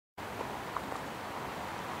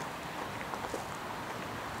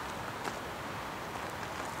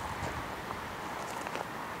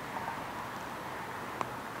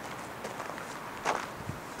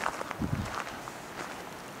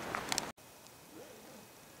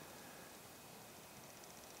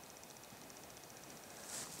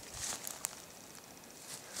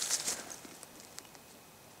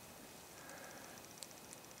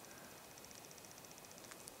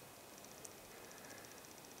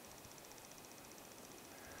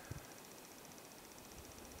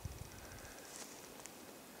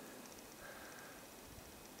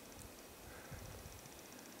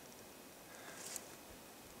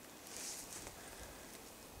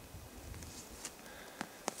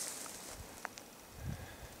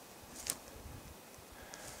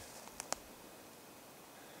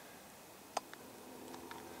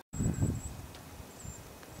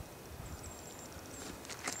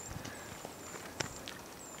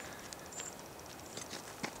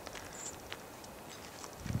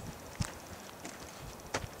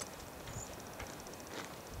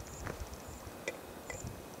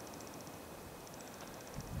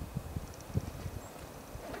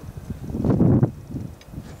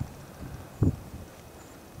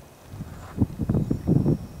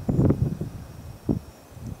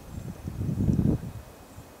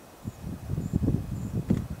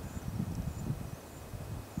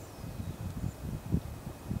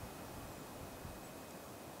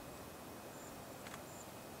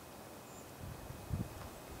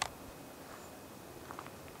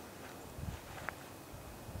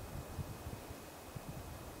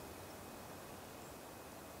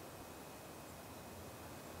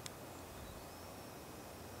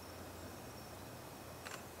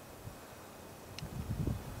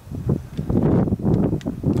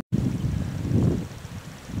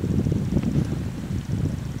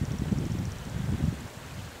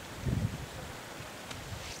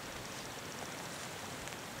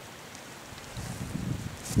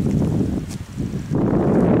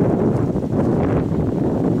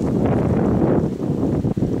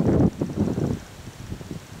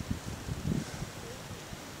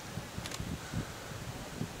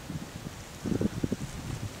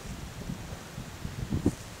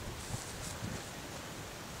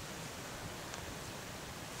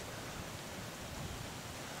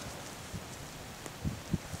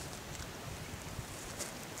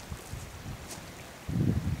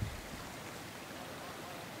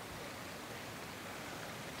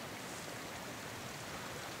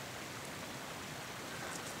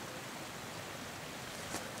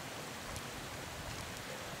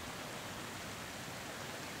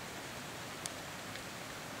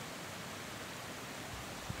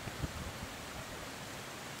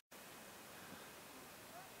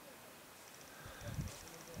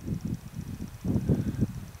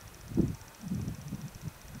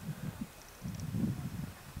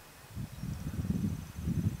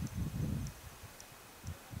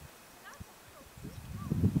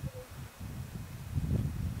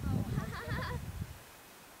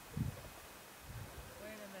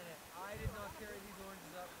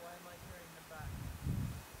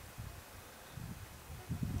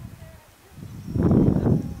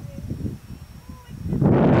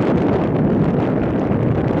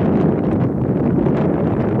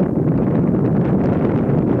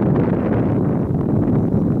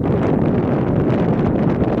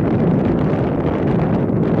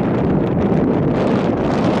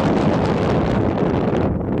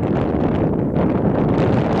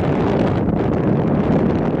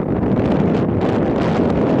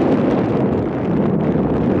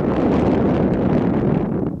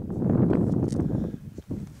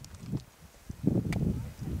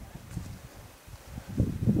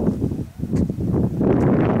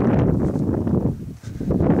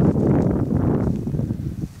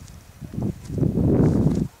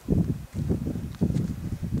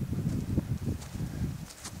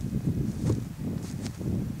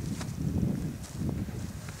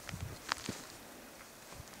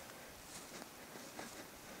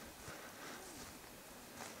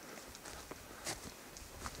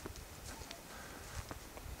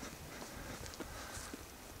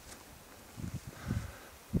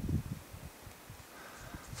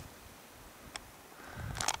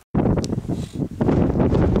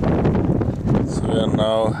We are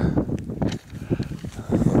now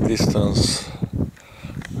distance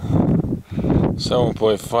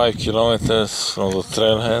 7.5 kilometers from the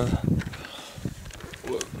trailhead.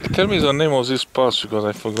 Tell me the name of this pass because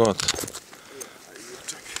I forgot.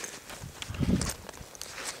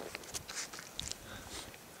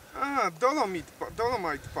 Dolomite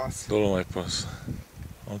Pass. Dolomite Pass.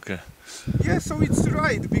 Okay. Yeah, so it's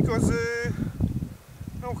right because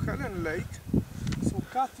no, Helen Lake. So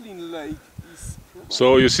Kathleen Lake is.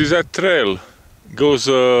 So you see that trail goes.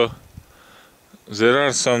 There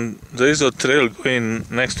is a trail going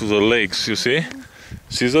next to the lakes. You see?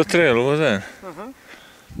 See the trail over there?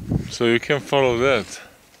 So you can follow that.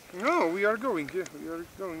 No, we are going. Yeah, we are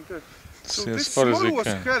going there. So See, this as far as small we was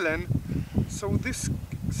can. Helen. So this.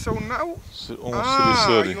 So now. So almost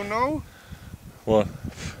 3:30. You know. What?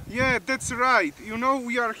 Yeah, that's right. You know,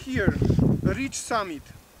 we are here, Ridge Summit.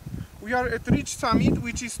 We are at Ridge Summit,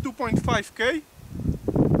 which is 2.5k,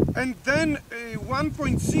 and then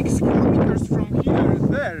 1.6 kilometers from here,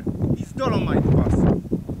 there is Dolomite Pass.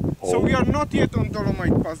 So we are not yet on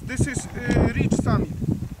Dolomite Pass. This is Ridge Summit.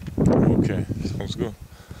 Okay, sounds good.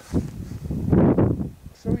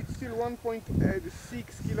 So it's still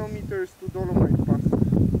 1.6 kilometers to Dolomite Pass.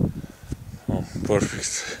 Oh,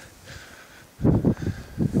 perfect.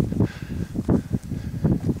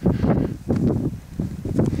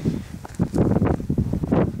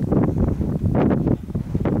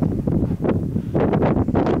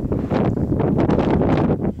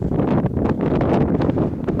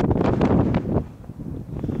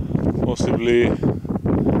 Possibly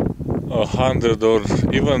 100 or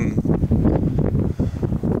even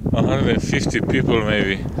 150 people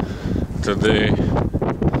maybe today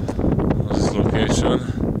on this location.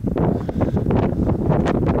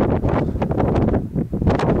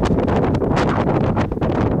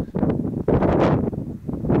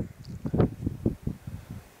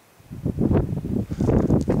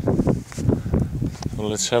 So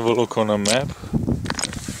let's have a look on a map.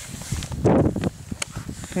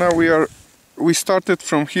 Now we started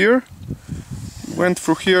from here, went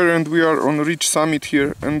through here, and we are on Ridge Summit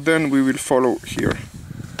here, and then we will follow here.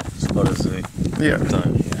 As far as the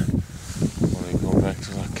time here. We go back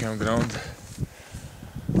to the campground.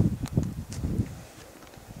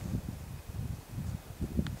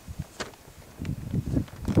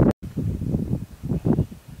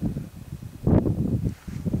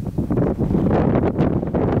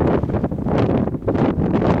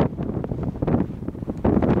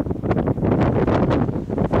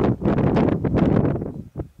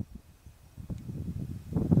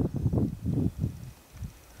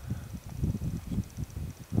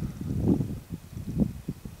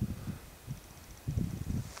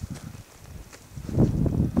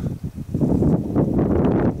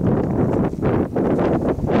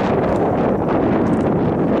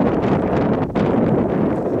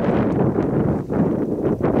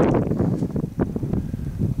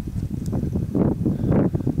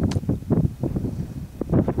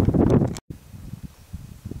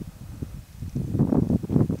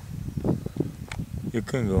 You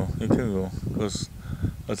can go, because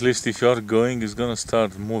at least if you are going, it's gonna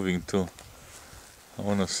start moving too. I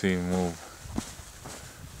wanna see him move.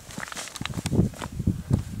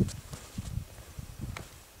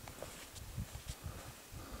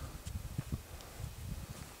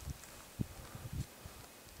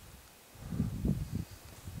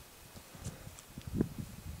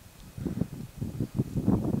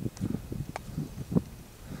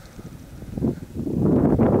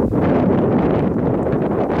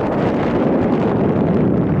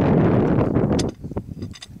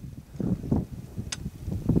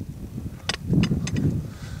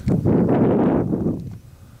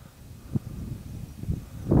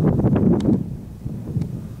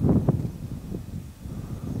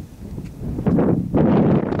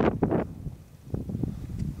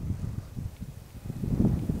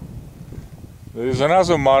 There is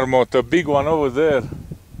another marmot, a big one over there.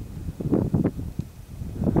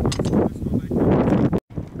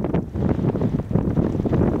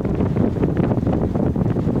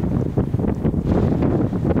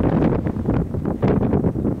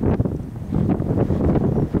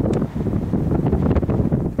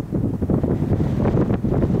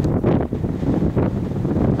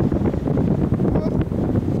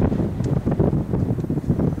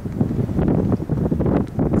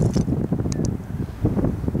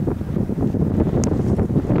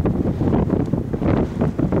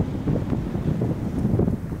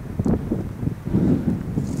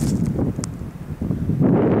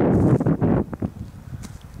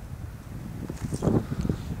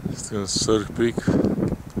 Still Surk Peak.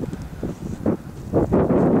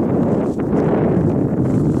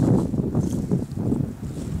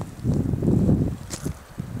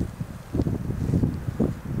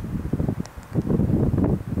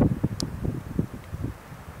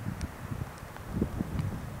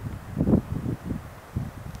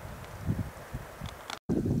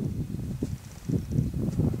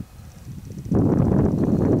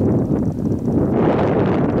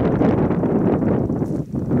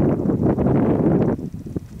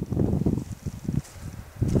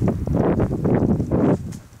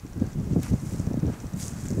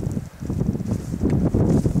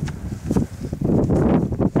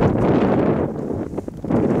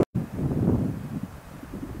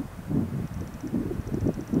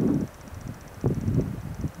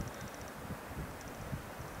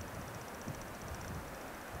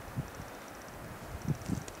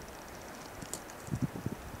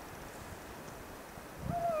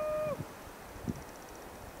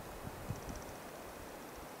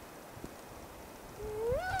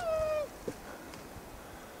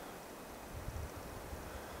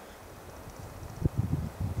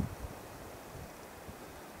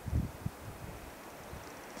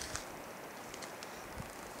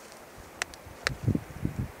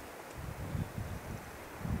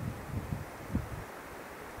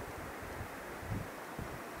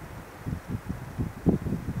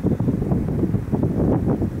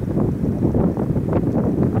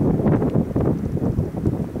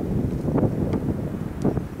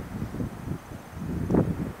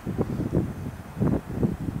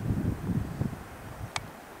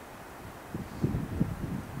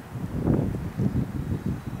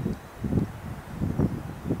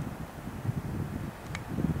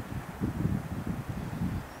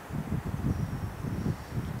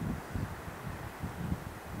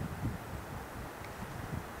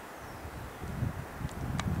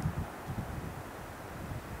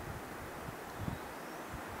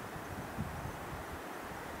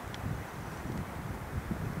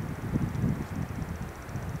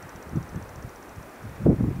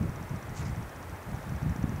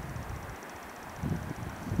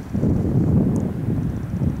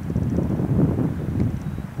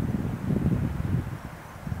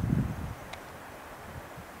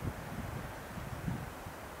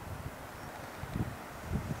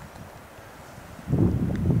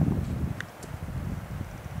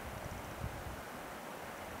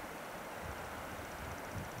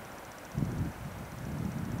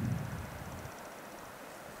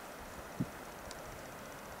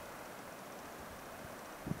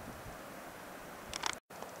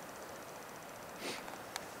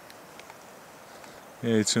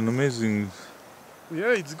 Yeah, it's an amazing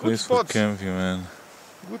it's good place for spots. camping, man.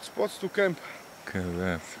 Good spots to camp. Look at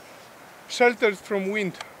that. Sheltered from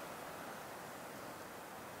wind.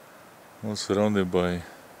 All surrounded by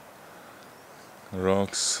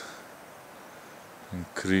rocks and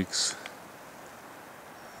creeks,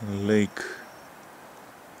 and lake,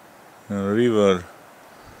 and river.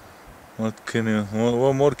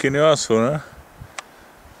 What more can you ask for, huh?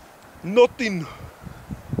 Nothing.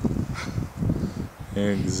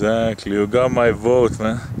 Exactly, you got my vote,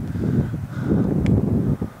 man.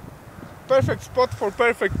 Perfect spot for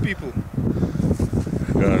perfect people.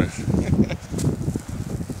 Got it.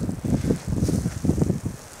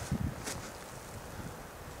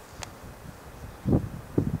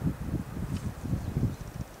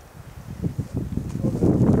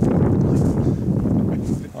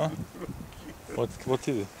 Huh? What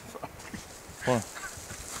is it? What?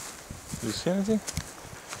 You see anything?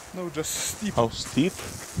 No, just steep. How steep?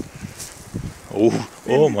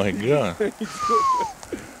 Oh my god.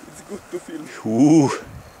 It's good to film. Ooh.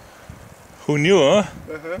 Who knew, huh?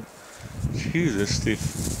 Uh-huh. Jesus, steep.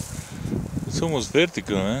 It's almost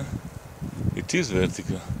vertical, man. It is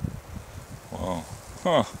vertical. Wow.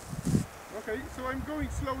 Huh. Okay, so I'm going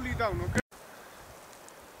slowly down, okay?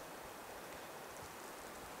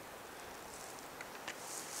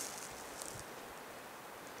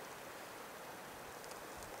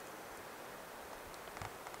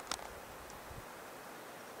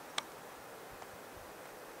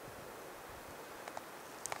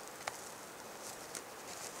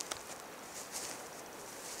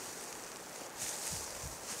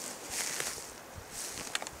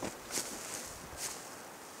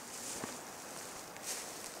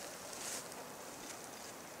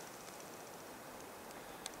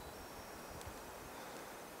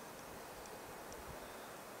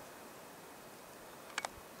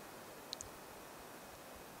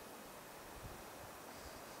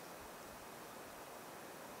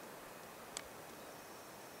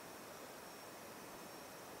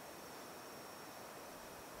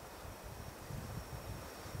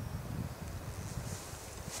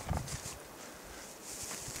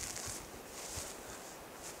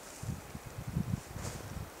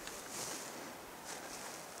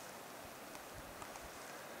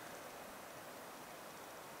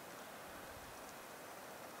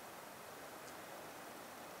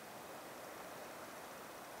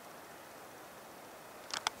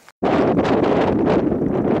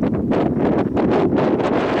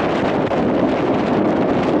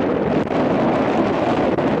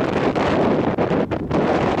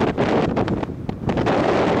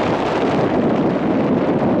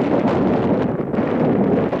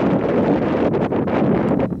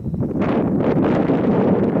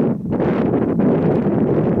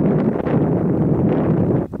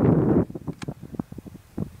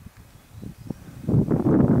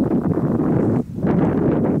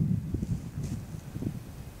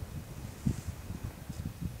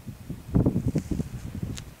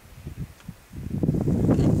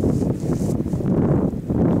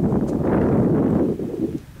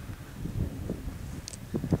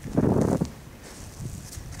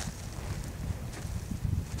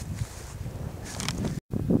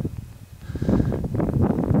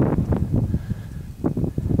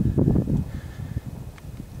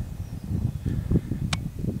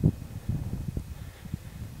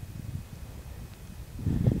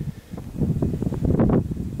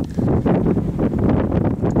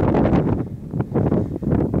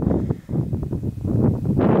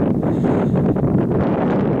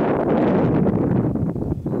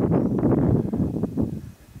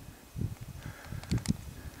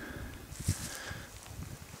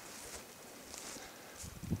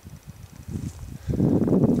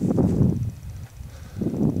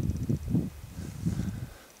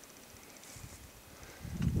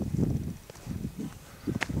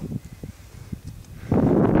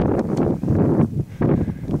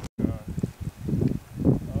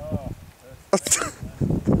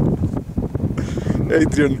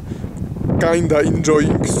 Adrian kinda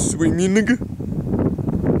enjoying swimming.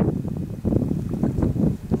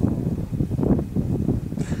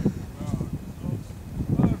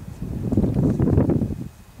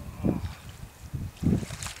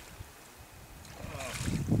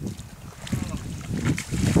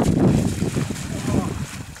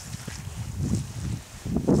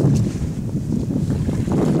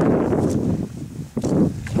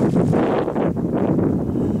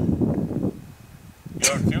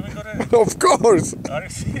 You're filming already? Of course! Are you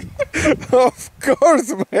serious? Of course,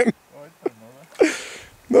 man! Oh, I don't know that.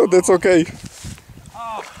 No, that's okay.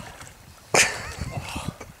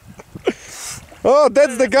 Oh,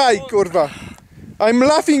 that's the guy, kurwa. I'm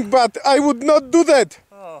laughing, but I would not do that.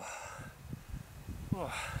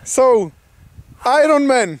 So, Iron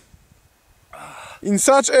Man. In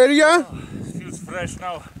such area, It feels fresh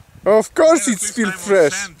now. of course Yeah, it's first feel time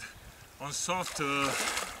fresh. On soft sand.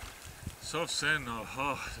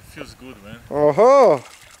 Oh, it feels good, man. Oh,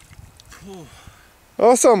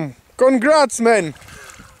 awesome! Congrats, man!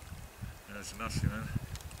 That's nothing, man.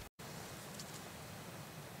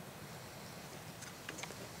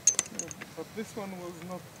 But this one was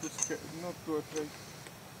not too afraid.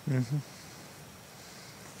 Mm-hmm.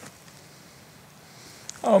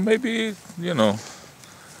 Oh, maybe, you know,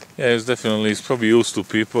 yeah, it's probably used to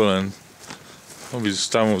people, and maybe this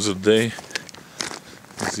time of the day,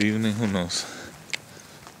 this evening, who knows.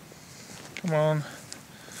 Come on,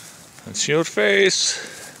 it's your face.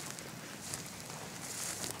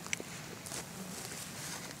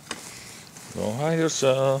 Don't hide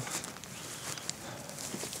yourself.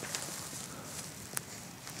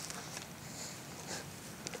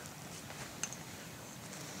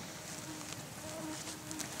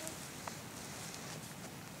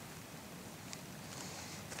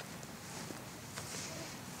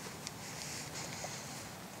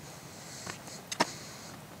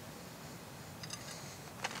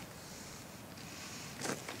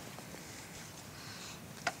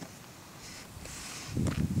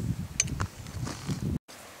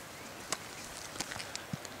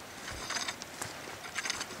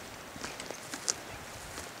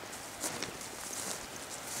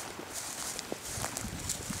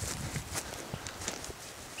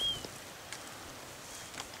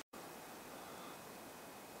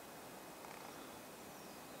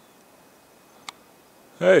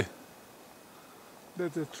 Hey.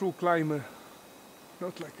 That's a true climber,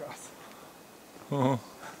 not like us. Uh-huh.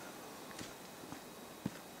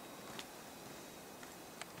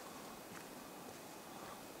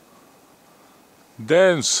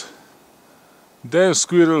 Dance, dance,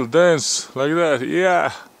 squirrel, dance like that.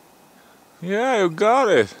 Yeah, yeah, you got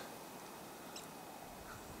it.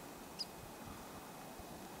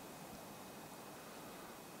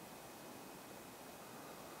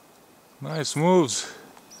 Nice moves.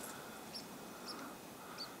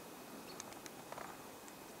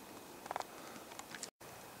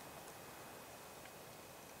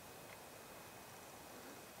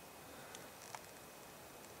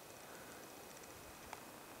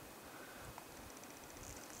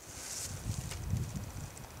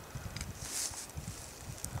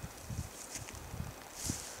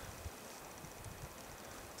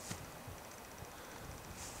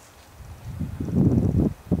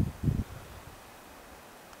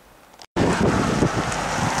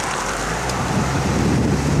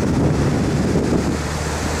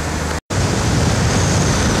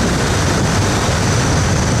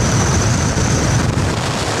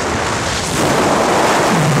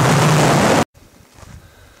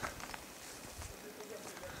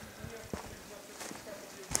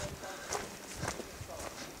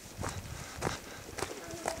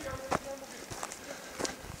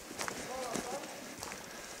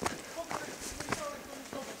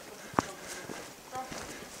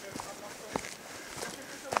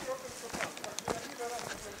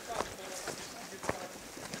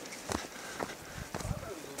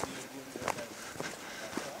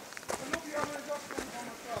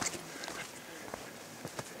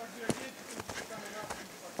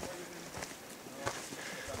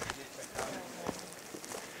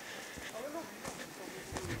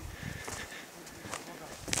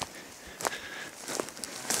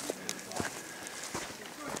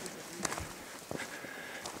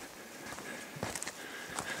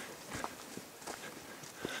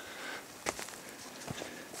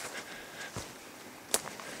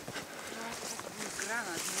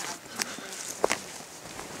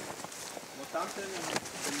 Bo tamten,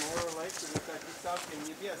 ten More Life, to jest taki całkiem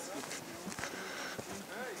niebieski.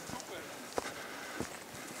 Ej, super!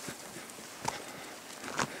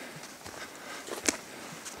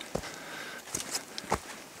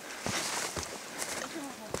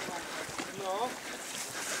 No.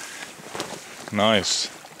 Nice.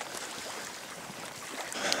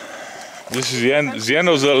 This is the end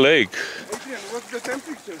of the lake. Adrian, what's the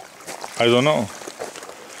temperature? I don't know.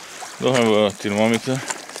 Don't have a thermometer.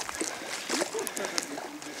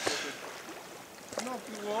 Not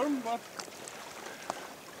too warm, but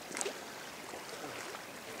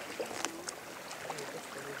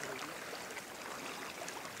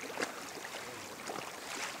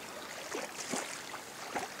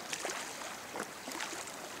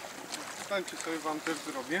stańcie sobie, wam też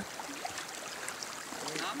zrobię.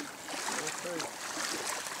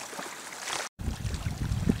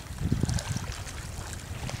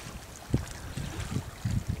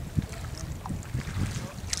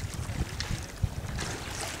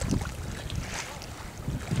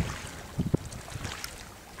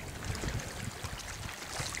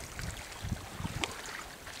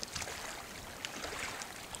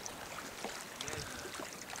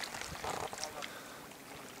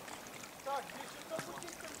 Tak, jeśli to budzi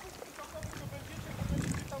ten punkt widokowy, to będziecie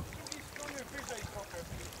tam z drugiej strony wyżej trochę.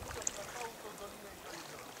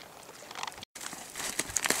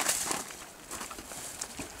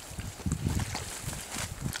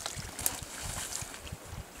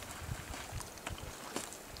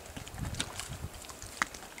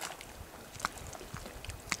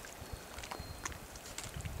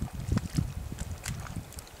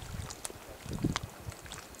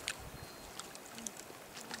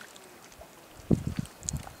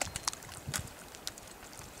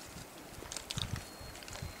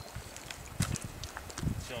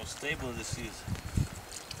 how stable this is.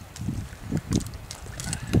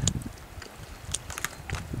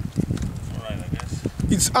 Alright, I guess.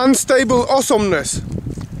 It's unstable awesomeness.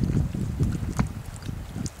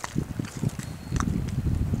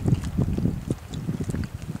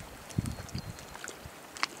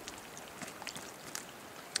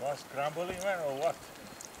 What's crumbling, man, or what?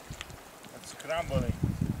 It's crumbling.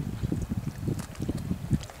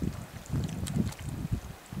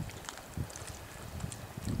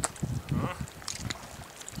 Huh?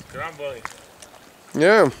 Crumbling.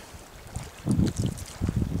 Yeah.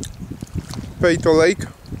 Peyto Lake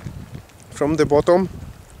from the bottom.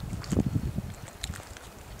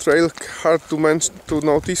 Trail hard to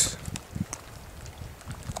notice.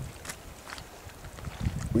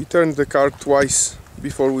 We turned the car twice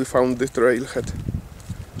before we found the trailhead.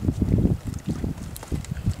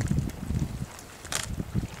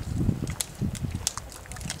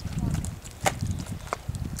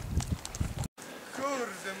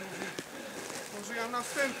 Kurde, mówi. Może ja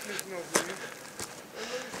następny znowu, nie?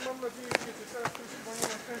 No już mam nadzieję, że teraz to już chyba nie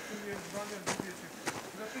następny jeźdzwanie, bo wiecie.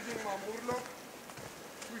 Za tydzień mam urlop.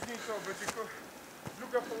 Później co, będzie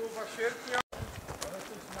druga połowa sierpnia.